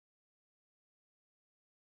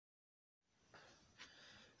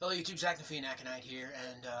Hello YouTube, Zach the Fiend Aconite here,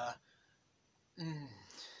 and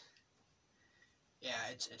yeah,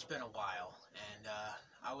 it's been a while, and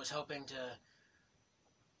I was hoping to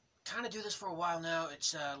kind of do this for a while now.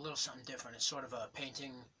 It's a little something different. It's sort of a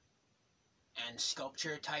painting and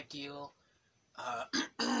sculpture type deal,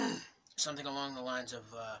 something along the lines of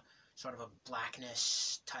sort of a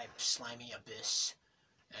blackness type slimy abyss,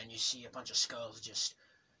 and you see a bunch of skulls just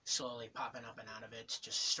slowly popping up and out of it,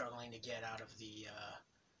 just struggling to get out of the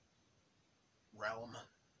realm.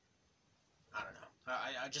 I don't know.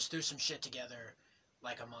 I just threw some shit together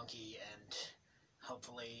like a monkey, and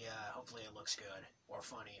hopefully it looks good or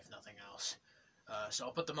funny if nothing else. So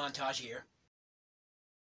I'll put the montage here.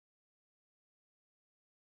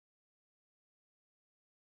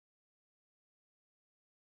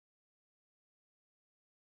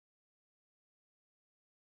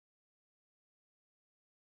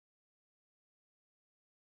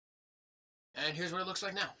 And here's what it looks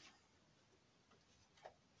like now.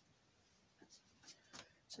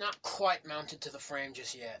 It's not quite mounted to the frame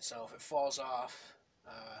just yet, so if it falls off,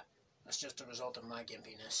 that's just a result of my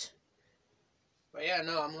gimpiness. But yeah,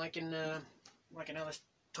 no, I'm liking how this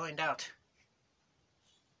turned out.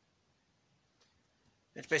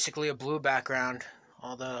 It's basically a blue background,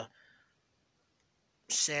 all the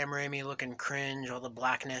Sam Raimi looking cringe, all the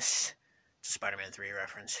blackness. It's a Spider-Man 3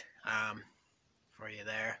 reference for you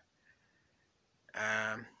there.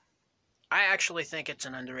 I actually think it's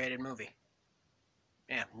an underrated movie.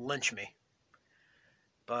 Yeah, lynch me.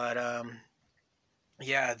 But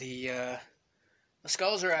yeah, the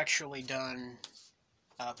skulls are actually done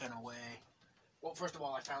up in a way. Well, first of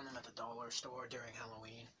all, I found them at the dollar store during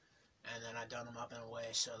Halloween, and then I done them up in a way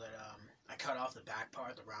so that I cut off the back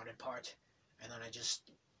part, the rounded part, and then I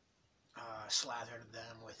just slathered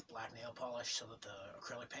them with black nail polish so that the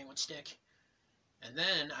acrylic paint would stick. And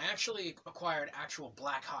then I actually acquired actual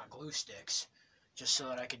black hot glue sticks just so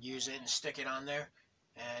that I could use it and stick it on there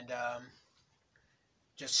and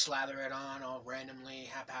just slather it on all randomly,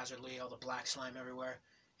 haphazardly, all the black slime everywhere.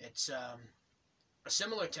 It's a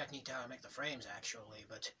similar technique to how I make the frames, actually,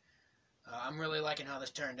 but I'm really liking how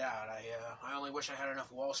this turned out. I only wish I had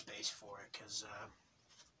enough wall space for it, because,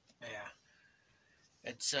 yeah,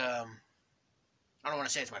 it's, I don't want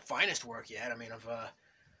to say it's my finest work yet. I mean,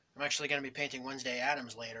 I'm actually going to be painting Wednesday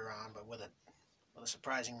Addams later on, but with a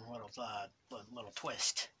surprising little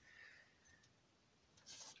twist.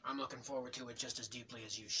 I'm looking forward to it just as deeply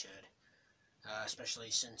as you should, especially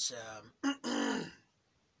since the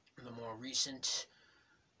more recent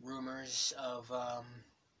rumors of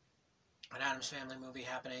an Addams Family movie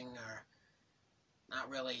happening are not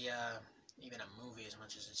really even a movie as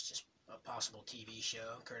much as it's just a possible TV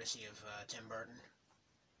show, courtesy of Tim Burton.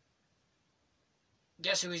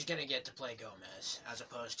 Guess who he's going to get to play Gomez, as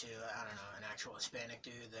opposed to, I don't know, an actual Hispanic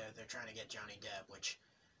dude. They're trying to get Johnny Depp, which,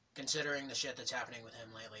 considering the shit that's happening with him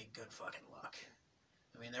lately, good fucking luck.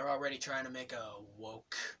 I mean, they're already trying to make a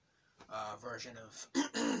woke version of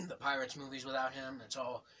the Pirates movies without him. It's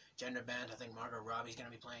all gender bent. I think Margot Robbie's going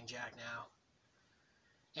to be playing Jack now.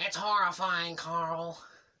 It's horrifying, Carl.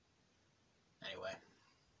 Anyway.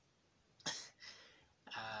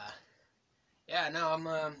 Yeah, no, I'm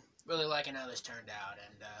really liking how this turned out,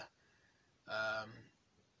 and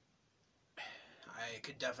I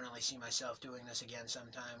could definitely see myself doing this again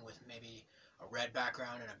sometime with maybe a red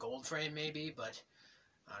background and a gold frame, maybe, but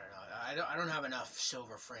I don't know. I don't have enough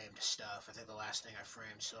silver framed stuff. I think the last thing I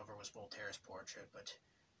framed silver was Voltaire's portrait, but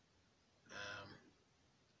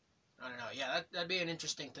I don't know. Yeah, that'd be an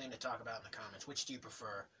interesting thing to talk about in the comments. Which do you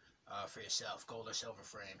prefer for yourself, gold or silver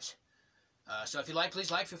frames? So if you like,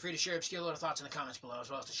 please like. Feel free to share obscure little thoughts in the comments below, as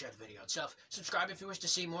well as to share the video itself. Subscribe if you wish to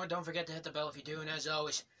see more. Don't forget to hit the bell if you do. And as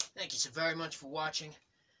always, thank you so very much for watching.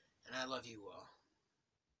 And I love you all.